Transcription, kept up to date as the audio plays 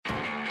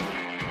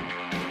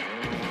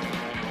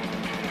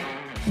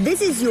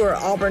This is your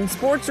Auburn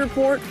Sports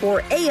Report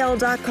for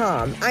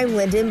AL.com. I'm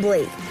Lyndon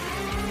Blake.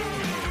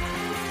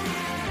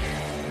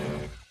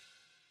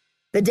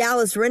 The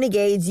Dallas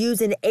Renegades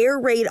used an air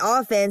raid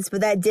offense,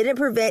 but that didn't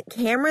prevent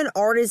Cameron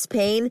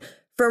Artis-Payne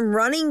from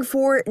running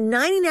for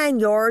 99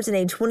 yards in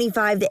a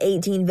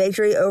 25-18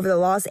 victory over the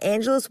Los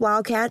Angeles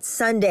Wildcats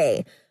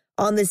Sunday.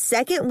 On the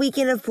second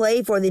weekend of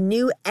play for the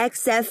new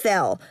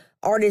XFL,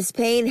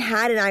 Artis-Payne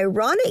had an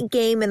ironic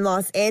game in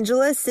Los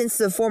Angeles since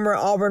the former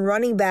Auburn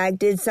running back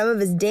did some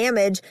of his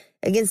damage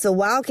against the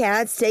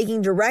Wildcats,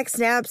 taking direct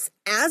snaps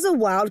as a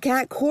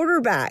Wildcat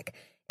quarterback.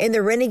 In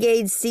the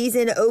Renegades'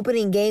 season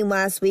opening game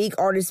last week,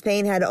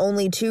 Artis-Payne had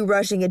only 2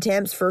 rushing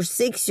attempts for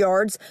 6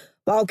 yards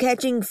while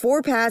catching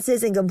 4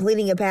 passes and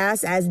completing a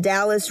pass as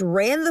Dallas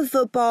ran the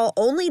football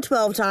only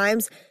 12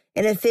 times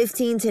in a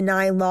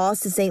 15-9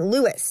 loss to St.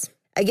 Louis.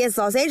 Against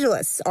Los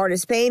Angeles,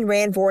 Artis-Payne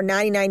ran for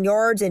 99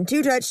 yards and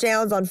 2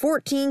 touchdowns on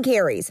 14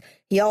 carries.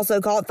 He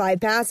also caught 5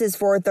 passes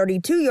for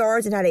 32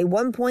 yards and had a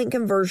 1-point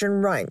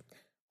conversion run.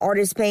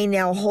 Artis-Payne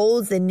now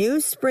holds the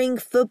new Spring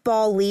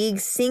Football League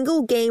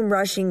single-game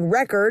rushing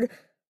record,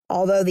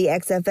 although the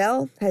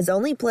XFL has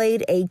only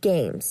played 8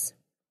 games.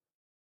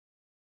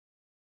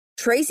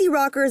 Tracy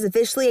Rocker is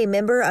officially a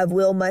member of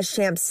Will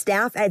Muschamp's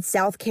staff at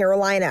South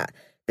Carolina.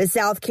 The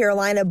South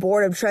Carolina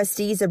Board of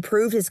Trustees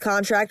approved his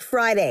contract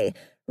Friday.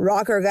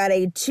 Rocker got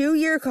a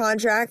 2-year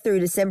contract through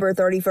December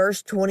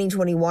 31st,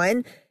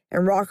 2021,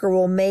 and Rocker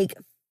will make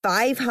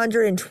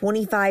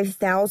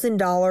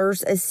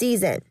 $525,000 a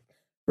season.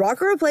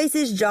 Rocker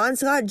replaces John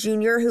Scott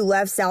Jr., who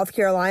left South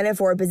Carolina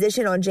for a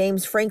position on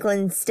James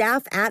Franklin's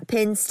staff at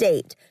Penn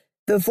State.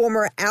 The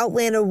former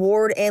Outland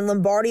Award and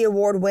Lombardi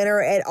Award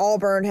winner at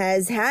Auburn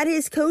has had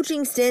his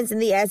coaching stints in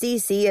the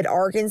SEC at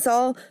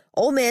Arkansas,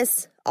 Ole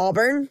Miss,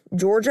 Auburn,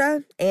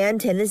 Georgia,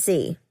 and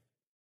Tennessee.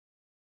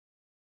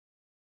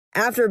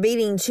 After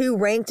beating 2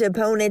 ranked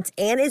opponents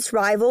and its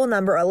rival,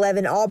 number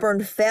 11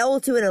 Auburn fell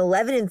to an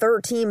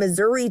 11-13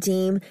 Missouri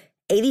team,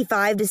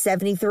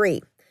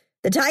 85-73.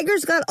 The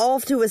Tigers got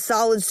off to a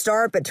solid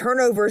start, but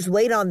turnovers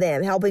weighed on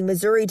them, helping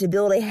Missouri to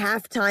build a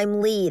halftime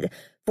lead.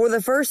 For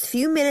the first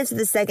few minutes of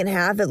the second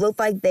half, it looked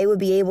like they would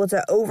be able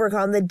to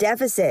overcome the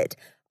deficit.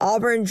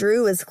 Auburn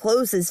drew as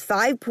close as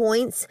 5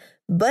 points,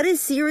 but a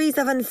series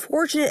of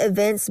unfortunate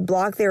events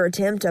blocked their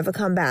attempt of a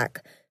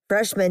comeback.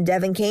 Freshman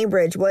Devin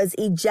Cambridge was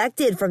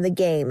ejected from the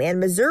game, and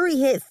Missouri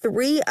hit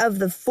 3 of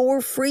the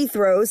 4 free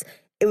throws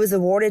it was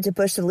awarded to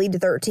push the lead to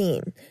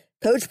 13.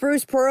 Coach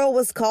Bruce Pearl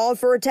was called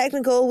for a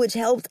technical, which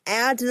helped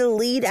add to the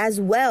lead as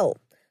well.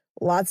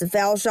 Lots of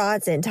foul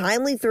shots and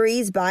timely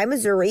threes by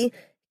Missouri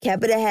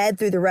kept it ahead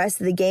through the rest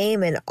of the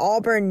game, and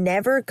Auburn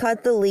never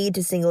cut the lead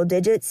to single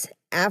digits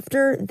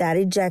after that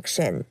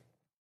ejection.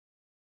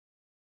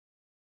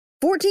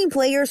 14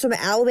 players from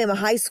Alabama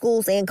high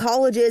schools and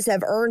colleges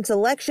have earned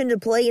selection to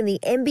play in the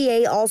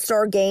NBA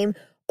All-Star Game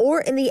or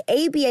in the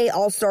ABA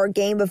All-Star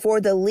Game before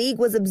the league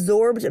was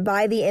absorbed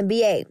by the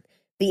NBA.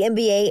 The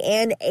NBA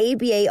and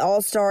ABA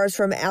All-Stars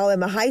from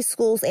Alabama high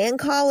schools and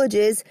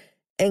colleges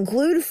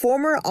include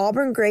former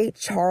Auburn great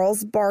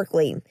Charles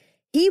Barkley.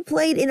 He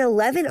played in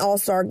 11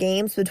 All-Star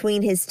games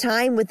between his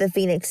time with the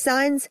Phoenix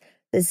Suns,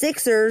 the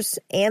Sixers,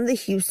 and the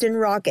Houston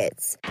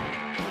Rockets.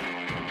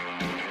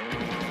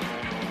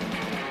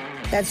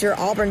 That's your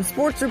Auburn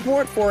Sports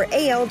Report for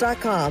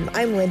AL.com.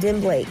 I'm Lyndon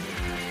Blake.